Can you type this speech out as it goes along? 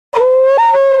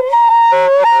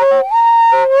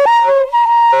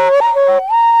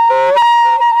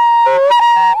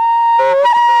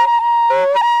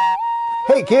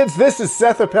kids, this is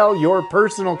Seth Appel, your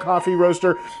personal coffee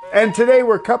roaster, and today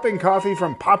we're cupping coffee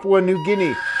from Papua New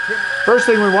Guinea. First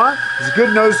thing we want is a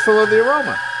good nose full of the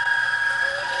aroma.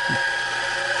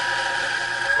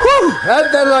 Whew,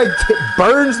 that like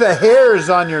burns the hairs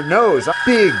on your nose.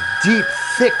 Big, deep,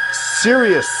 thick,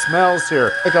 serious smells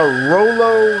here. Like a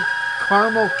Rolo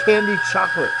caramel candy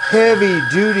chocolate. Heavy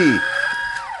duty.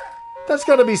 That's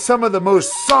got to be some of the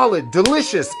most solid,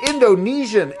 delicious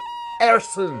Indonesian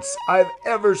essence I've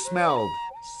ever smelled.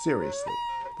 Seriously.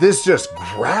 This just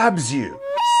grabs you.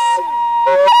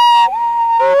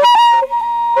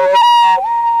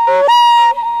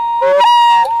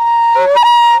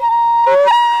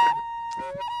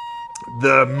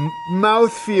 The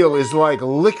mouthfeel is like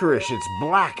licorice. It's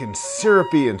black and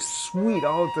syrupy and sweet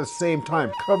all at the same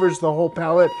time. Covers the whole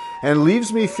palate and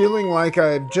leaves me feeling like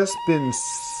I've just been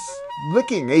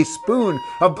licking a spoon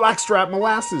of blackstrap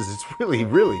molasses. It's really,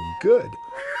 really good.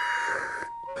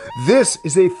 This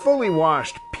is a fully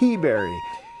washed Peaberry.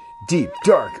 Deep,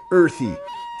 dark, earthy,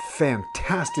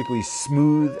 fantastically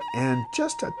smooth, and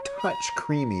just a touch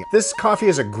creamy. This coffee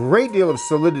has a great deal of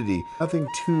solidity. Nothing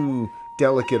too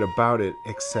delicate about it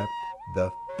except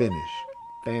the finish.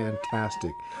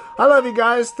 Fantastic. I love you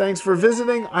guys. Thanks for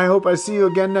visiting. I hope I see you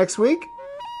again next week.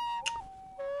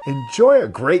 Enjoy a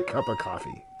great cup of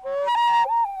coffee.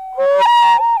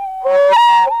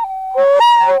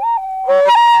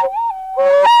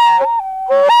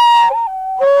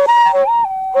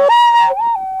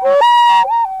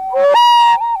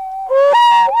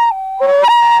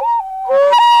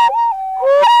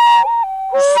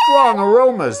 Strong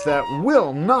aromas that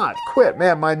will not quit.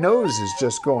 Man, my nose is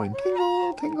just going